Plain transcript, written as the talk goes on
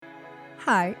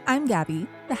Hi, I'm Gabby,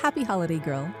 the happy holiday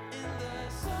girl.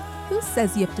 Who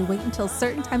says you have to wait until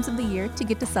certain times of the year to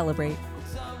get to celebrate?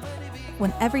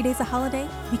 When every day's a holiday,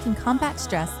 we can combat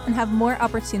stress and have more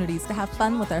opportunities to have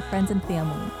fun with our friends and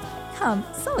family. Come,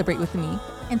 celebrate with me,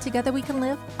 and together we can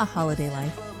live a holiday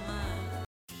life.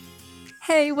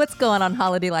 Hey, what's going on,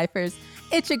 holiday lifers?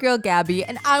 It's your girl Gabby,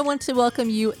 and I want to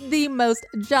welcome you the most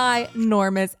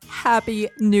ginormous Happy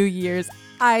New Year's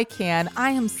I can. I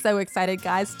am so excited,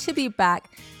 guys, to be back.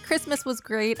 Christmas was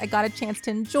great. I got a chance to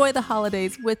enjoy the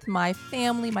holidays with my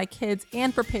family, my kids,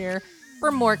 and prepare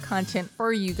for more content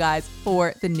for you guys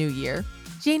for the new year.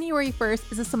 January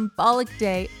 1st is a symbolic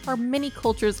day for many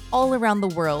cultures all around the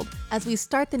world. As we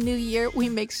start the new year, we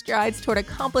make strides toward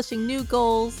accomplishing new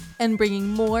goals and bringing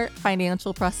more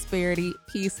financial prosperity,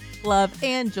 peace, love,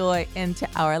 and joy into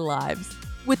our lives.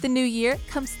 With the new year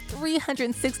comes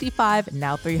 365,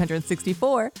 now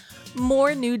 364,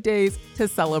 more new days to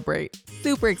celebrate.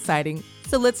 Super exciting.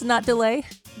 So let's not delay.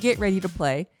 Get ready to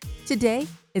play. Today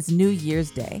is New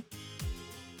Year's Day.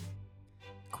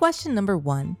 Question number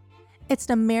 1. It's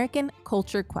an American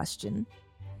culture question.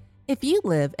 If you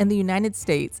live in the United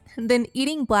States, then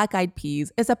eating black-eyed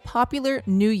peas is a popular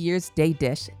New Year's Day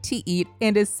dish to eat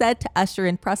and is said to usher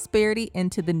in prosperity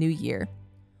into the new year.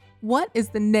 What is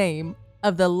the name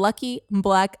of the lucky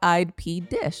black-eyed pea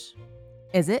dish?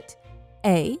 Is it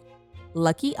A,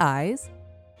 Lucky Eyes,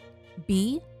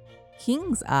 B,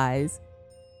 King's Eyes,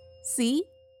 C,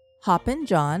 Hoppin'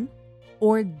 John,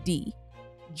 or D,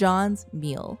 John's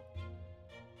Meal?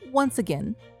 Once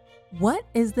again, what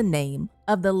is the name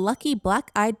of the lucky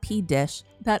black-eyed pea dish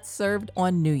that's served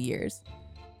on New Year's?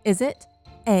 Is it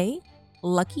A,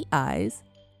 Lucky Eyes,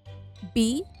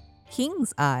 B,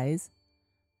 King's Eyes,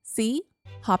 C,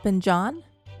 Hoppin' John,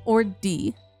 or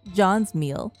D, John's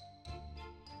Meal?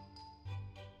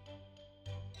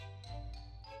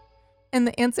 And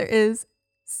the answer is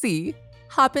C,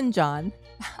 Hoppin' John.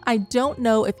 I don't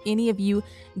know if any of you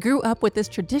grew up with this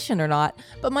tradition or not,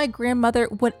 but my grandmother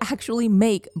would actually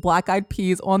make black-eyed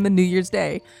peas on the New Year's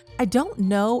Day. I don't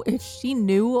know if she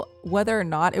knew whether or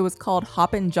not it was called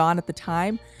Hoppin' John at the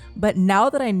time, but now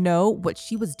that I know what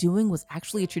she was doing was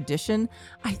actually a tradition,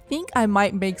 I think I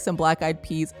might make some black-eyed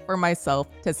peas for myself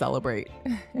to celebrate.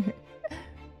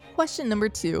 Question number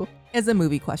 2 is a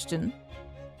movie question.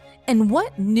 In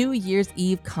what New Year's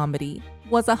Eve comedy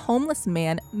was a homeless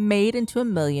man made into a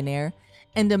millionaire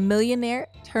and a millionaire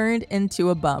turned into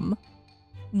a bum?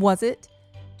 Was it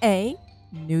A,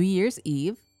 New Year's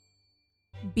Eve,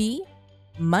 B,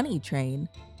 Money Train,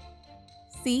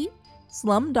 C,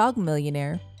 Slumdog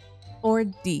Millionaire, or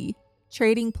D,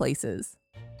 Trading Places?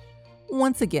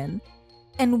 Once again,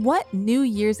 in what New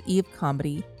Year's Eve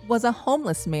comedy was a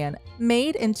homeless man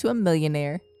made into a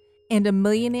millionaire and a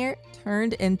millionaire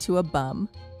turned into a bum?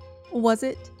 Was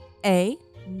it A,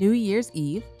 New Year's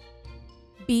Eve,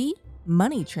 B,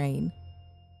 Money Train,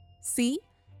 C,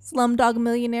 Slumdog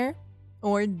Millionaire,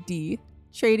 or D,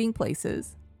 Trading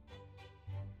Places?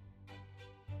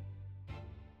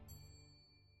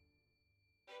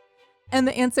 And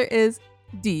the answer is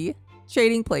D,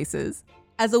 Trading Places.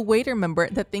 As a way to remember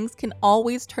that things can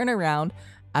always turn around,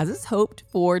 as is hoped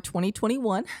for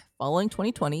 2021, following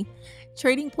 2020,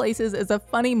 Trading Places is a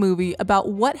funny movie about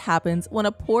what happens when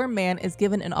a poor man is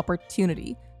given an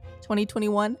opportunity.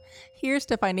 2021, here's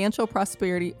to financial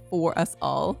prosperity for us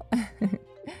all.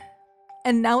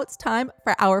 And now it's time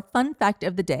for our fun fact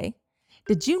of the day.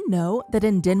 Did you know that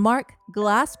in Denmark,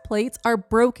 glass plates are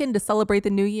broken to celebrate the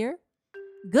new year?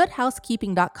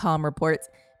 GoodHousekeeping.com reports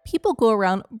people go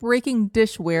around breaking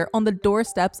dishware on the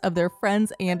doorsteps of their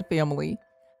friends and family.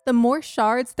 The more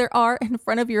shards there are in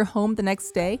front of your home the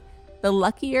next day, the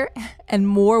luckier and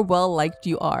more well-liked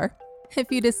you are.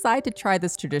 If you decide to try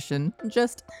this tradition,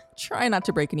 just try not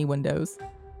to break any windows.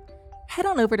 Head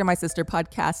on over to my sister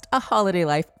podcast, A Holiday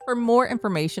Life, for more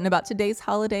information about today's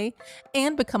holiday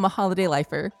and become a holiday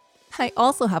lifer. I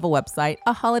also have a website,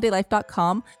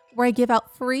 aholidaylife.com, where I give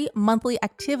out free monthly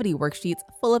activity worksheets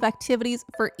full of activities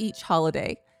for each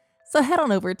holiday. So head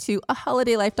on over to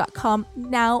aholidaylife.com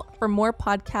now for more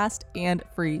podcast and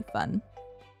free fun.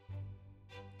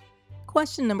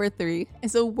 Question number 3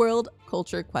 is a world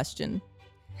culture question.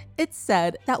 It's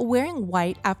said that wearing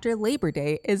white after Labor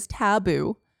Day is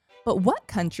taboo. But what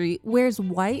country wears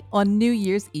white on New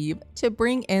Year's Eve to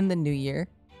bring in the new year?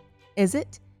 Is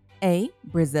it A,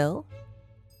 Brazil,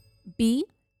 B,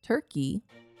 Turkey,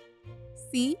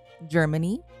 C,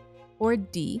 Germany, or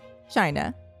D,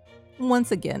 China?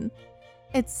 Once again,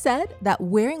 it's said that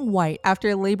wearing white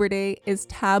after Labor Day is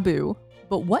taboo,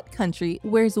 but what country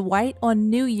wears white on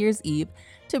New Year's Eve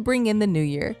to bring in the new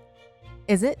year?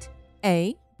 Is it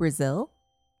A, Brazil,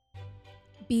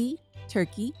 B.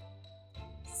 Turkey,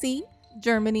 C.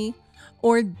 Germany,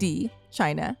 or D.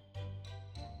 China?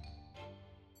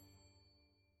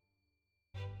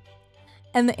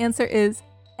 And the answer is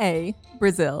A.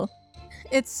 Brazil.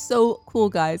 It's so cool,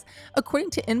 guys.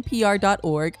 According to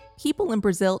NPR.org, people in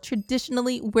Brazil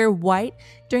traditionally wear white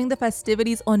during the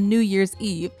festivities on New Year's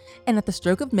Eve, and at the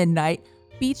stroke of midnight,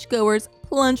 beachgoers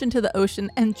plunge into the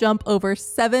ocean and jump over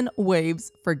 7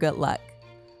 waves for good luck.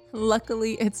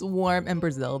 Luckily, it's warm in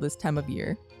Brazil this time of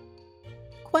year.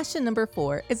 Question number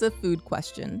 4 is a food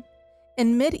question.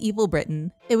 In medieval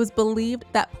Britain, it was believed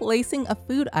that placing a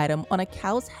food item on a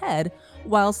cow's head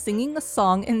while singing a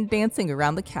song and dancing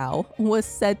around the cow was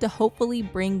said to hopefully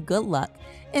bring good luck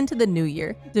into the new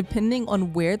year, depending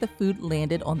on where the food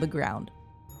landed on the ground.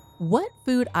 What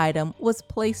food item was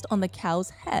placed on the cow's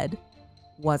head?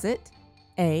 Was it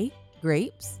A.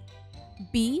 Grapes,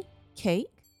 B. Cake,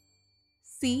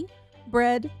 C.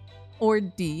 Bread, or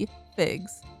D.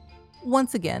 Figs?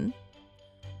 Once again,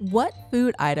 what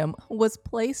food item was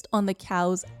placed on the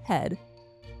cow's head?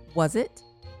 Was it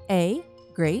A.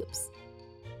 Grapes,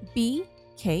 B.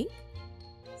 Cake,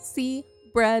 C.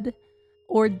 Bread,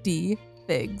 or D.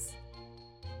 Figs?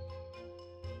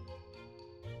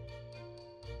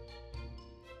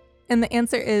 And the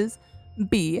answer is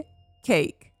B.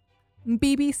 Cake.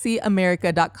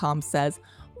 BBCAmerica.com says,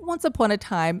 once upon a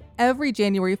time, every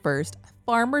January 1st,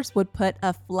 farmers would put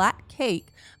a flat cake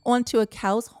onto a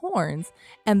cow's horns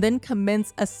and then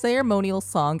commence a ceremonial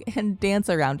song and dance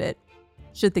around it.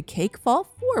 Should the cake fall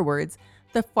forwards,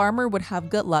 the farmer would have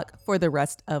good luck for the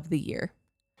rest of the year.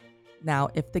 Now,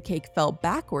 if the cake fell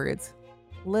backwards,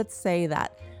 let's say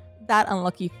that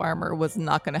unlucky farmer was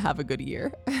not going to have a good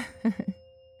year.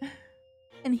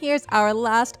 And here's our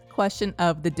last question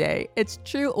of the day. It's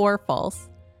true or false.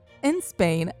 In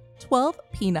Spain, 12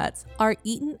 peanuts are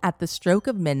eaten at the stroke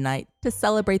of midnight to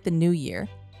celebrate the new year.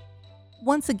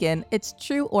 Once again, it's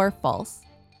true or false.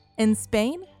 In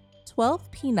Spain, 12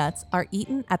 peanuts are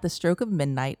eaten at the stroke of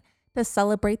midnight to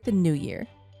celebrate the new year.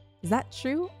 Is that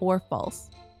true or false?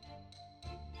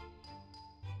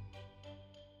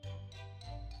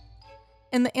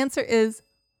 And the answer is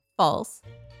false.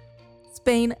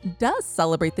 Spain does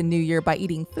celebrate the new year by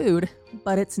eating food,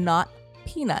 but it's not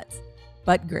peanuts,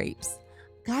 but grapes.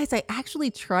 Guys, I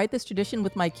actually tried this tradition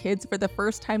with my kids for the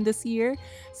first time this year.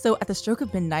 So at the stroke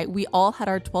of midnight, we all had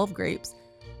our 12 grapes.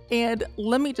 And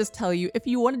let me just tell you, if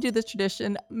you want to do this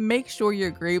tradition, make sure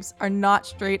your grapes are not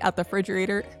straight out the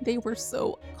refrigerator. They were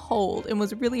so cold and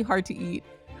was really hard to eat.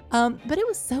 But it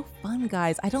was so fun,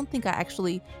 guys. I don't think I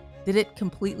actually did it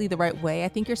completely the right way. I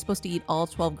think you're supposed to eat all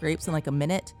 12 grapes in like a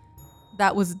minute.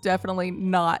 That was definitely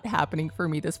not happening for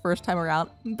me this first time around,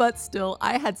 but still,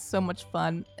 I had so much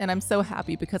fun, and I'm so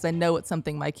happy because I know it's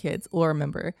something my kids will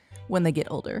remember when they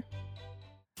get older.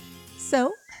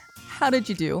 So, how did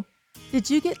you do? Did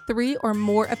you get 3 or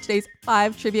more of today's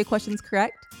 5 trivia questions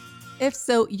correct? If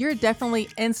so, you're definitely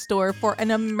in store for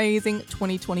an amazing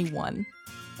 2021.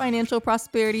 Financial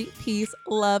prosperity, peace,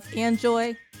 love, and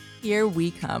joy, here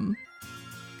we come.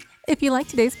 If you like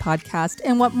today's podcast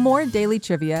and want more daily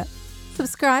trivia,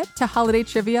 subscribe to Holiday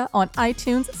Trivia on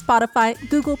iTunes, Spotify,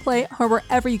 Google Play, or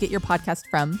wherever you get your podcast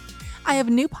from. I have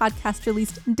new podcasts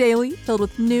released daily filled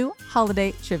with new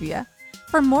holiday trivia.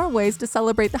 For more ways to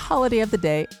celebrate the holiday of the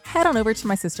day, head on over to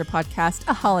my sister podcast,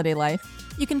 A Holiday Life.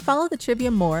 You can follow the trivia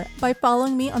more by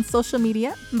following me on social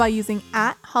media by using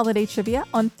 @HolidayTrivia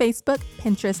on Facebook,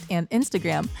 Pinterest, and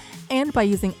Instagram, and by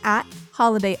using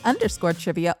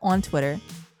 @holiday_trivia on Twitter.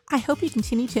 I hope you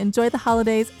continue to enjoy the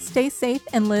holidays, stay safe,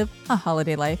 and live a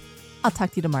holiday life. I'll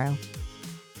talk to you tomorrow.